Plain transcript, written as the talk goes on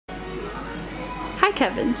Hi,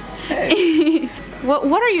 Kevin. Hey.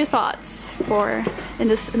 What are your thoughts for in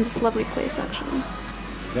this lovely place actually?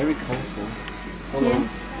 It's very colorful. Hold on.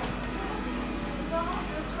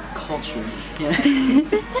 Culture. Yeah.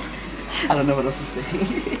 I don't know what else to say.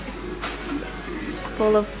 Yes,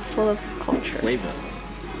 full of culture. Flavor.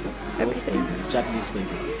 Everything. Japanese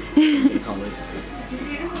flavor. They call it.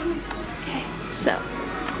 Okay, so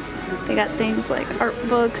they got things like art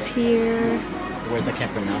books here. Words I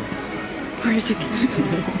can't pronounce. Words you can't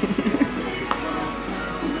pronounce.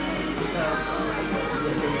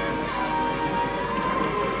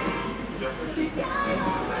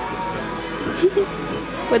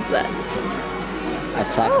 What's that?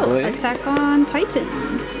 Attack Oh, Boy. Attack on Titan.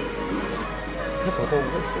 Look at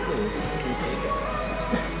this. This is insane.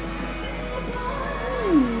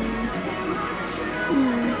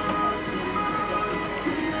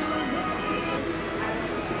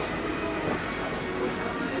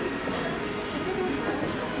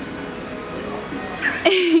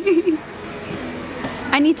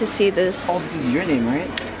 I need to see this. Oh, this is your name, right?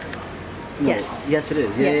 No. Yes. Yes, it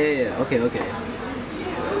is. Yeah. Okay.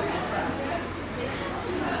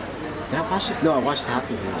 Did I watch this? No, I watched half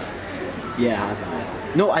of it. Yeah, half of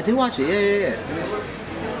it. No, I did watch it. Yeah.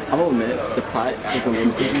 I won't admit the plot is a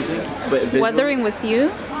little confusing, but Weathering with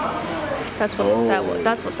You. That's what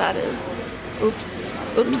that's what that is. Oops.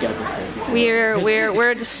 You got this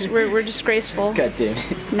thing. We're disgraceful. God damn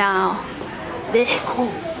it. Now,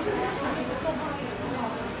 this.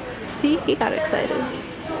 See, he got excited.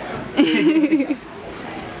 I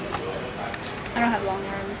don't have long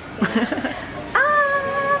arms. So.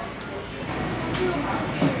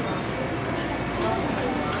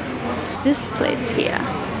 This place here,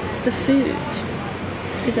 the food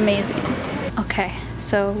is amazing. Okay,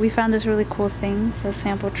 so we found this really cool thing. It says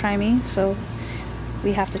sample try me, so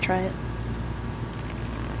we have to try it.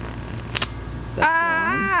 That's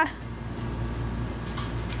one.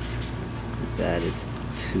 That is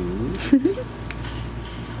 2.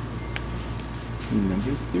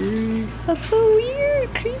 Number 3. That's so weird,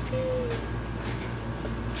 creepy.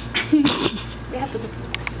 We have to put this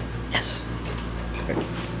back. Yes. Okay.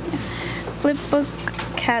 Flipbook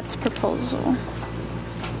Cat's Proposal.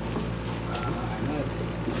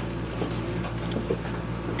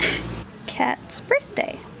 Cat's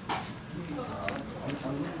birthday.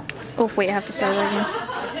 Oh wait, I have to start again.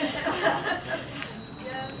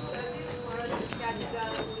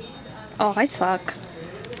 Oh, I suck.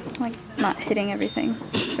 I'm like not hitting everything.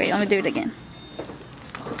 Wait, let me do it again.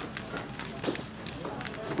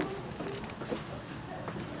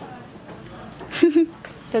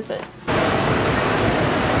 That's it.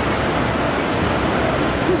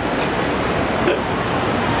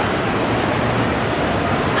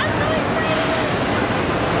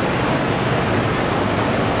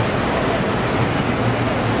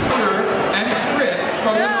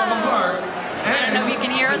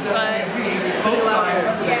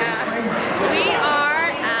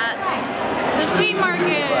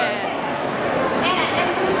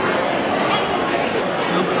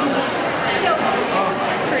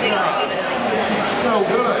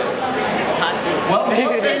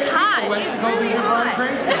 It's hot. It's really hot.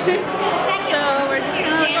 So we're just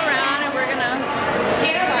gonna look around and we're gonna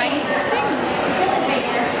find things.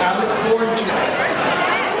 Alex Ford,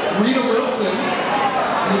 Rita Wilson,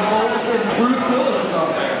 Bruce Willis is on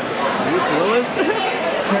there. Bruce Willis?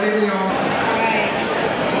 Kenny Leon.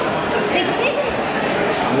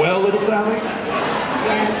 Well, Little Sally?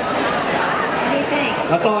 Yes. What do you think?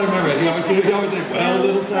 That's all I remember. He always say, well,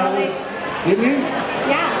 Little Sally. Didn't he?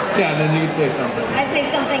 Yeah. Yeah, and then you would say something. I'd say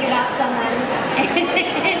something about someone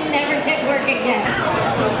and never did work again.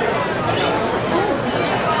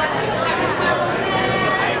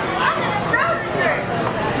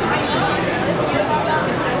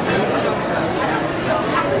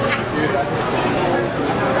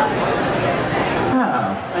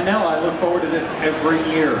 And now I look forward to this every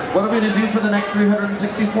year. What are we going to do for the next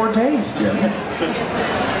 364 days, Jim?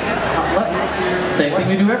 Same thing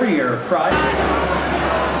we do every year. Try.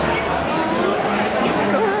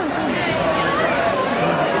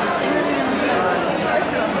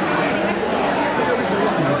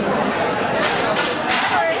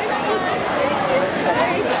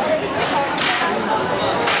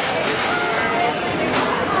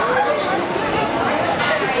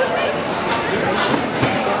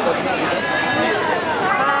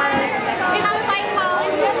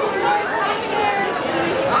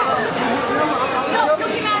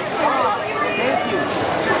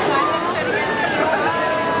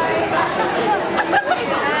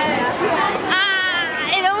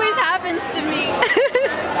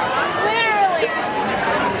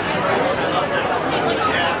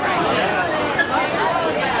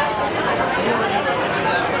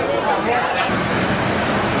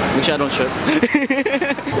 sure I don't trip. I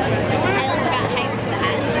also got hyped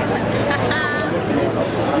with the hat.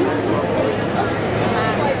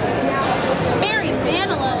 Mary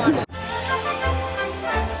Vanillone.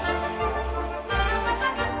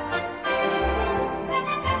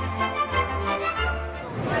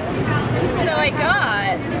 So I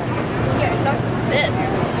got this.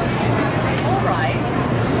 Alright.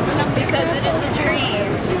 Because it is a dream.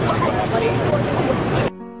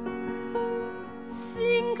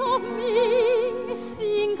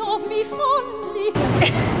 Think of me fondly.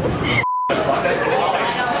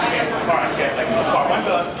 Alright, okay, like, one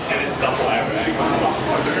done, and it's double airbag.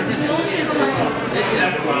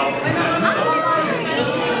 That's what